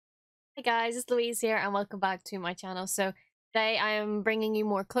Hey guys, it's Louise here and welcome back to my channel. So today I am bringing you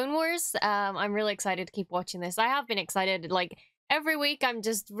more Clone Wars. I'm really excited to keep watching this. I have been excited like every week. I'm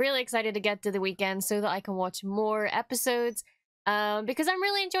just really excited to get to the weekend so that I can watch more episodes because I'm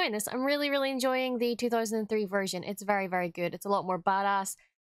really enjoying this. I'm really enjoying the 2003 version. It's very good. It's a lot more badass.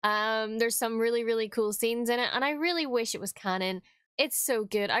 There's some really cool scenes in it and I really wish it was canon. It's so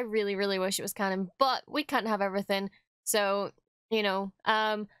good. I really wish it was canon, but we can't have everything. So, you know,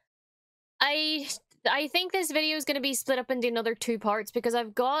 I think this video is going to be split up into another two parts because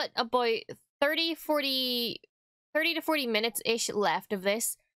I've got about 30 to 40 minutes-ish left of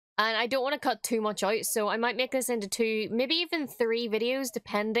this. And I don't want to cut too much out, so I might make this into two, maybe even three videos,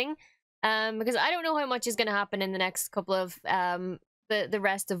 depending. Because I don't know how much is going to happen in the next couple of, the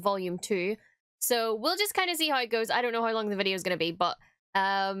rest of Volume 2. So we'll just kind of see how it goes. I don't know how long the video is going to be, but,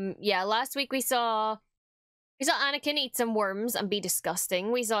 yeah, last week we saw Anakin eat some worms and be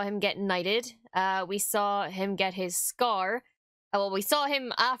disgusting. We saw him get knighted. We saw him get his scar. Well, we saw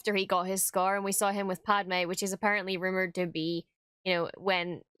him after he got his scar, and we saw him with Padme, which is apparently rumored to be, you know,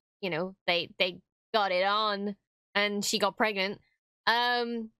 when, you know, they got it on and she got pregnant.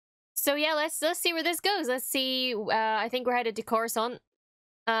 So yeah, let's see where this goes. Let's see. I think we're headed to Coruscant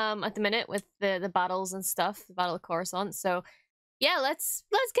at the minute with the battles and stuff, the Battle of Coruscant. So yeah, let's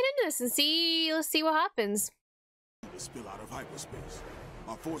get into this and let's see what happens. Spill out of hyperspace.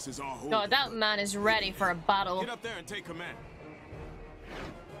 Our forces are holding. God, that man is ready for a battle. Get up there and take command.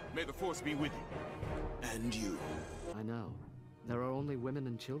 May the force be with you. And you. I know. There are only women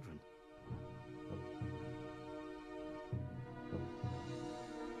and children.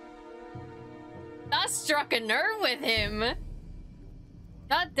 That struck a nerve with him.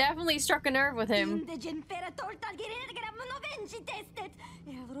 That definitely struck a nerve with him.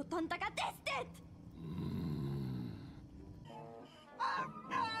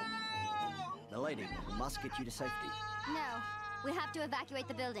 Milady, we must get you to safety. No, we have to evacuate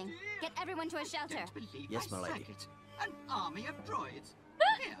the building. Get everyone to a shelter. Yes, milady. An army of droids.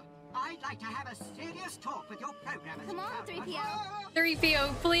 Here, I'd like to have a serious talk with your programmers. Come on, 3PO.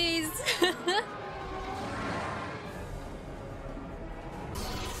 3PO, please.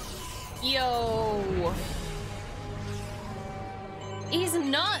 Yo. He's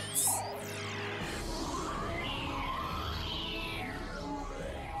nuts.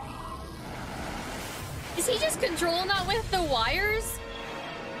 Is he just controlling that with the wires?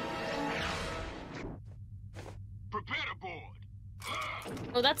 Prepare to board.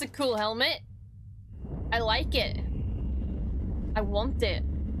 Oh, that's a cool helmet. I like it. I want it.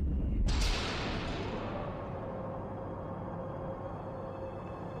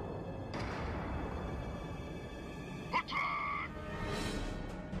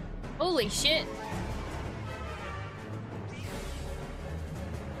 Holy shit.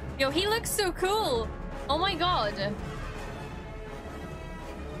 Yo, he looks so cool. Oh my god.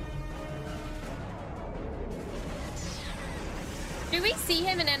 Do we see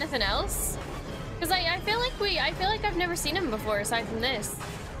him in anything else? Because I feel like I've never seen him before aside from this.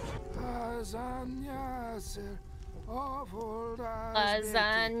 Lasagna.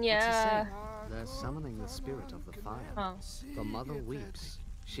 They're summoning the spirit of the fire. Oh. The mother weeps.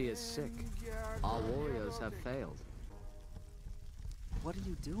 She is sick. Our warriors have failed. What are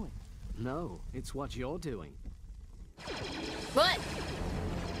you doing? No, it's what you're doing. What?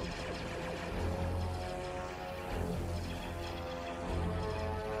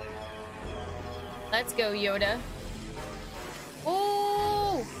 Let's go, Yoda.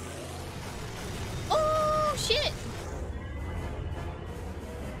 Oh! Oh, shit!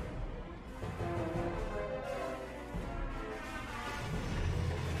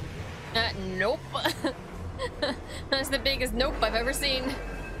 Nope. That's the biggest nope I've ever seen.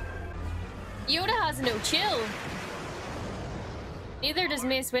 Yoda has no chill. Neither does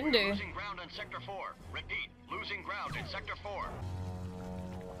Mace Windu. Losing ground in Sector 4. Repeat, losing ground in Sector 4.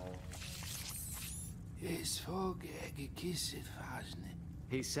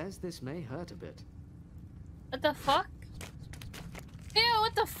 He says this may hurt a bit. What the fuck? Ew,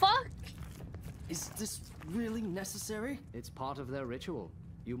 what the fuck? Is this really necessary? It's part of their ritual.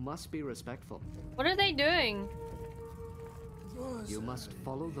 You must be respectful. What are they doing? You must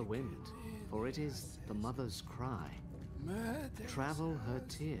follow the wind, for it is the mother's cry. Travel her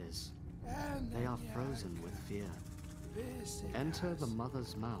tears. They are frozen with fear. Enter the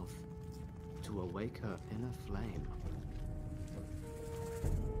mother's mouth to awake her inner flame.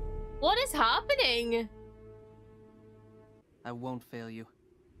 What is happening? I won't fail you.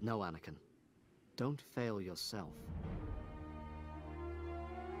 No, Anakin. Don't fail yourself.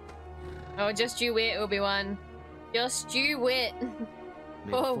 Oh, just you wait, Obi-Wan. Just you wait.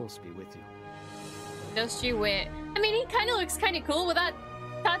 May the Oh. force be with you. Just you wait. I mean, he kind of looks kind of cool with that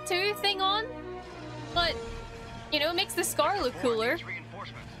tattoo thing on. But, you know, it makes the scar look cooler.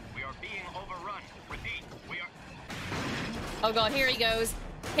 Reinforcements. We are being overrun. Repeat, we are... Oh god, here he goes.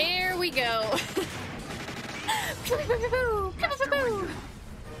 Here we go. Pew, pew, pew, pew, pew, pew, pew.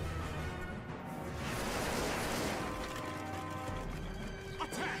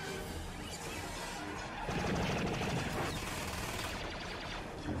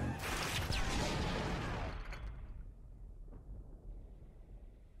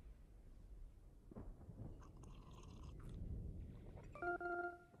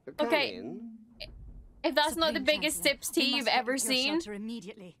 Okay. If that's not the Supreme biggest Chancellor, sips tea we you've must ever get to your seen. shelter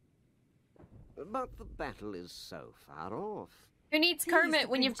immediately. But the battle is so far off. Who needs Please, Kermit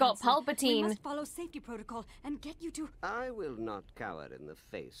when Supreme you've got Chancellor, We Palpatine? must follow safety protocol and get you to... I will not cower in the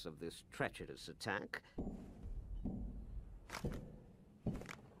face of this treacherous attack.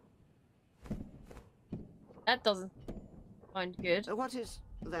 That doesn't sound good. What is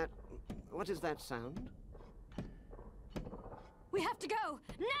that? What is that sound? We have to go!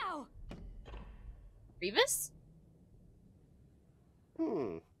 Now! Grievous?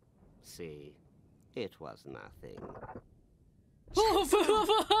 See, it was nothing.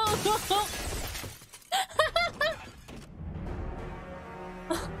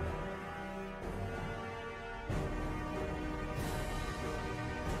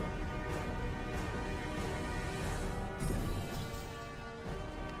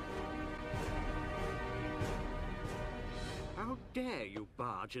 How dare you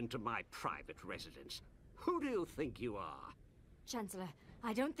barge into my private residence? Who do you think you are? Chancellor,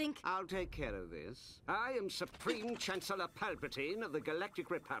 I don't think... I'll take care of this. I am Supreme Chancellor Palpatine of the Galactic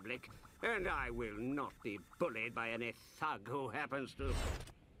Republic, and I will not be bullied by any thug who happens to...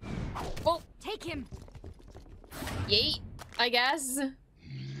 Oh, Take him! yeet, I guess.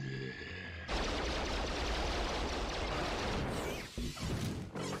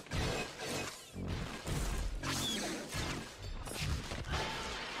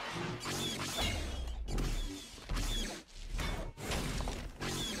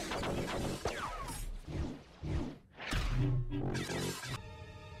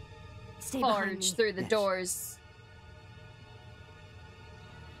 Stay behind Barge me. through the doors.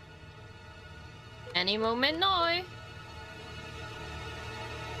 Any moment now.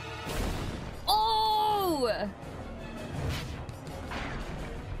 Oh!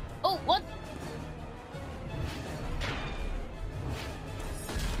 Oh, what?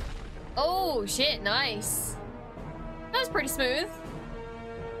 Oh, shit, nice. That was pretty smooth.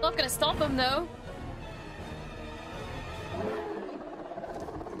 Not gonna stop him, though.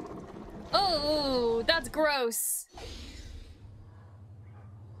 Oh, that's gross.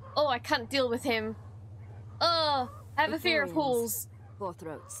 Oh, I can't deal with him. Oh, I have a fear of holes. Four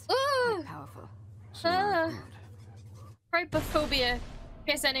throats. Ooh. Quite powerful. Trypophobia, in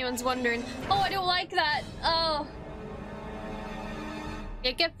case anyone's wondering. Oh, I don't like that. Oh.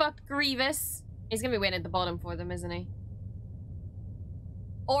 Yeah, get fucked, Grievous. He's gonna be waiting at the bottom for them, isn't he?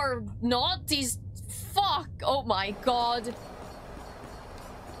 Or not? He's... Fuck! Oh my god.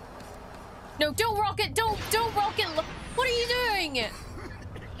 No, don't rocket! Don't rocket! What are you doing?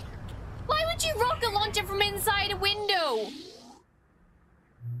 Why would you rocket launch it from inside a window?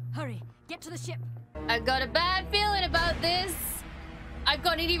 Hurry, get to the ship. I've got a bad feeling about this. I've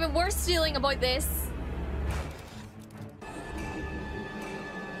got an even worse feeling about this.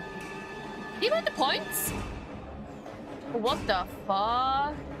 Do you want the points? What the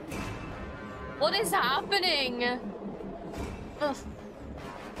fuck? What is happening? Ugh.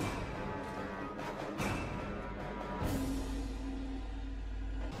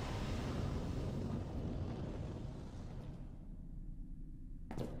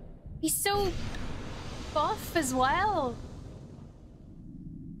 He's so buff as well.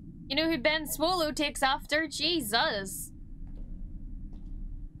 You know who Ben Swallow takes after? Jesus.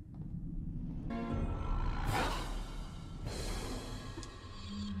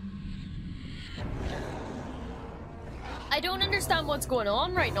 I don't understand what's going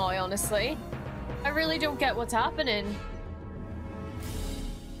on right now, honestly. I really don't get what's happening.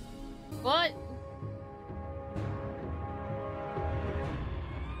 What?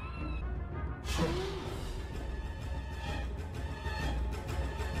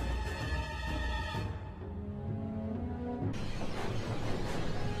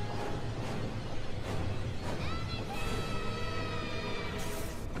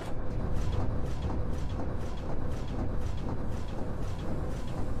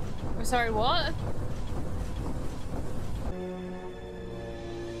 Sorry, what?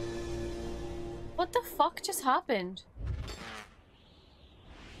 What the fuck just happened?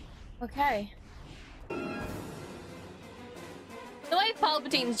 Okay. The way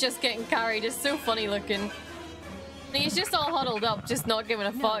Palpatine's just getting carried is so funny looking. He's just all huddled up, just not giving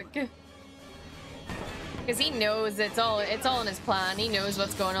a fuck. Because he knows it's all in his plan. He knows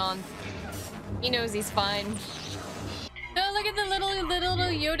what's going on. He knows he's fine. Oh, look at the little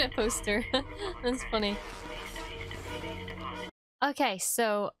Yoda poster. That's funny. Okay,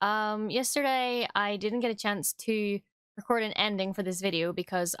 so yesterday I didn't get a chance to record an ending for this video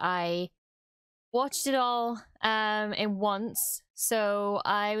because I watched it all in once. So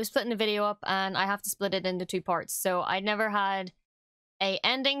I was splitting the video up and I have to split it into 2 parts. So I never had a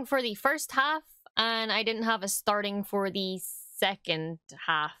ending for the first half and I didn't have a starting for the second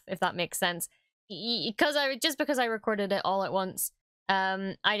half, if that makes sense. Because I recorded it all at once,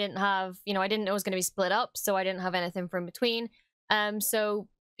 I didn't have, you know, I didn't know it was going to be split up, so I didn't have anything for in between. So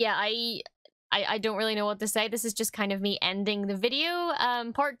yeah, I don't really know what to say. This is just kind of me ending the video.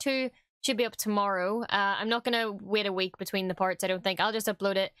 Part 2 should be up tomorrow. I'm not gonna wait a week between the parts, I don't think. I'll just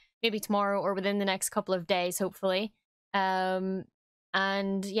upload it maybe tomorrow or within the next couple of days, hopefully. And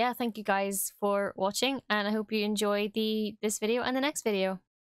yeah, thank you guys for watching, and I hope you enjoy this video and the next video.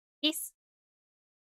 Peace.